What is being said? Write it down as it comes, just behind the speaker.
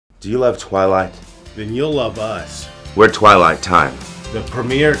Do you love Twilight? Then you'll love us. We're Twilight Time. The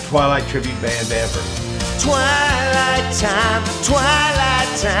premier Twilight tribute band ever. Twilight Time, Twilight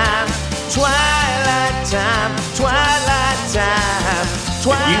Time, Twilight Time, Twilight Time.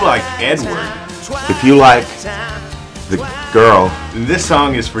 If you like Edward, If you like the girl, then this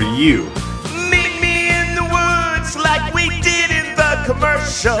song is for you. Meet me in the woods like we did in the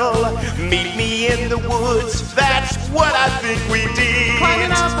commercial. Meet me in the woods, that's what I think we did.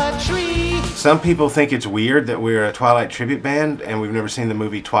 Climbing up a tree. Some people think it's weird that we're a Twilight tribute band and we've never seen the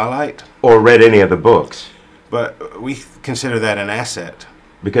movie Twilight, or read any of the books, but we consider that an asset.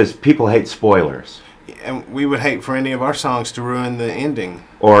 because people hate spoilers And we would hate for any of our songs to ruin the ending.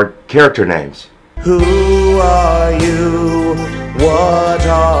 or character names. Who are you? What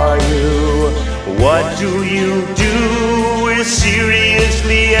are you? What do you do? We're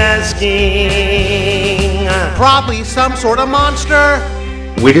seriously asking. Probably some sort of monster.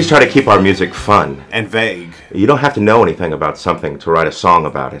 We just try to keep our music fun. And vague. You don't have to know anything about something to write a song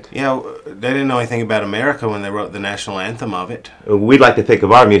about it. You know, they didn't know anything about America when they wrote the national anthem of it. We'd like to think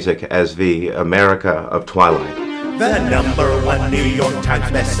of our music as the America of Twilight. The #1 New York Times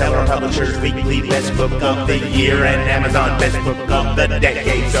bestseller, Publishers Weekly Best Book of the Year, and Amazon Best Book of the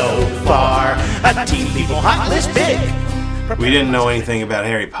Decade so far. A Teen People Hot List Big. We didn't know anything about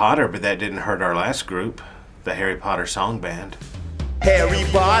Harry Potter, but that didn't hurt our last group, the Harry Potter Song Band. Harry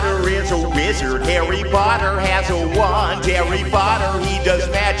Potter is a wizard. Harry Potter has a wand. Harry Potter, he does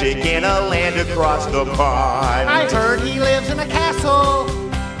magic in a land across the pond. I heard he lives in a castle.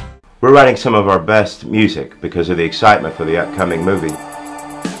 We're writing some of our best music because of the excitement for the upcoming movie,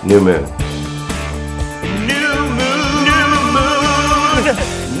 New Moon. New moon, new moon.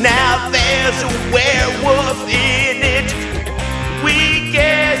 Now there's a werewolf in it. We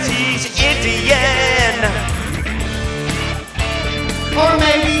guess he's Indian. Or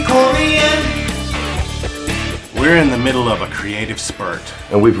maybe Korean. We're in the middle of a creative spurt.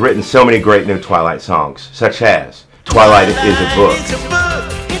 And we've written so many great new Twilight songs, such as Twilight is a Book, It's a book.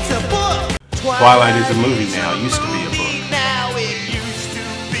 It's a book. Twilight is a movie now, it used to be a book. Now it used to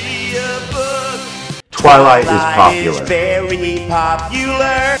be a book. Twilight is popular, Is very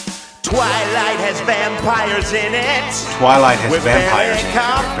popular. Twilight has vampires in it. Twilight has We're vampires in very it. We're fairly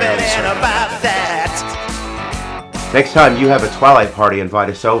confident certain. about that. Next time you have a Twilight party, invite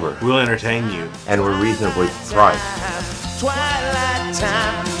us over, We'll entertain you. and we're reasonably priced. Twilight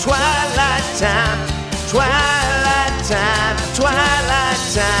time, Twilight time, Twilight time, Twilight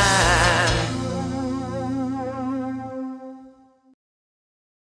time.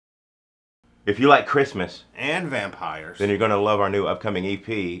 If you like Christmas, And vampires. then you're going to love our new upcoming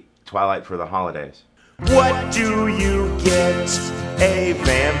EP, Twilight for the Holidays. What do you get a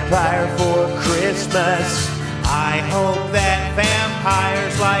vampire for Christmas? I hope that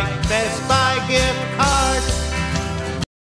vampires like Best Buy gift cards.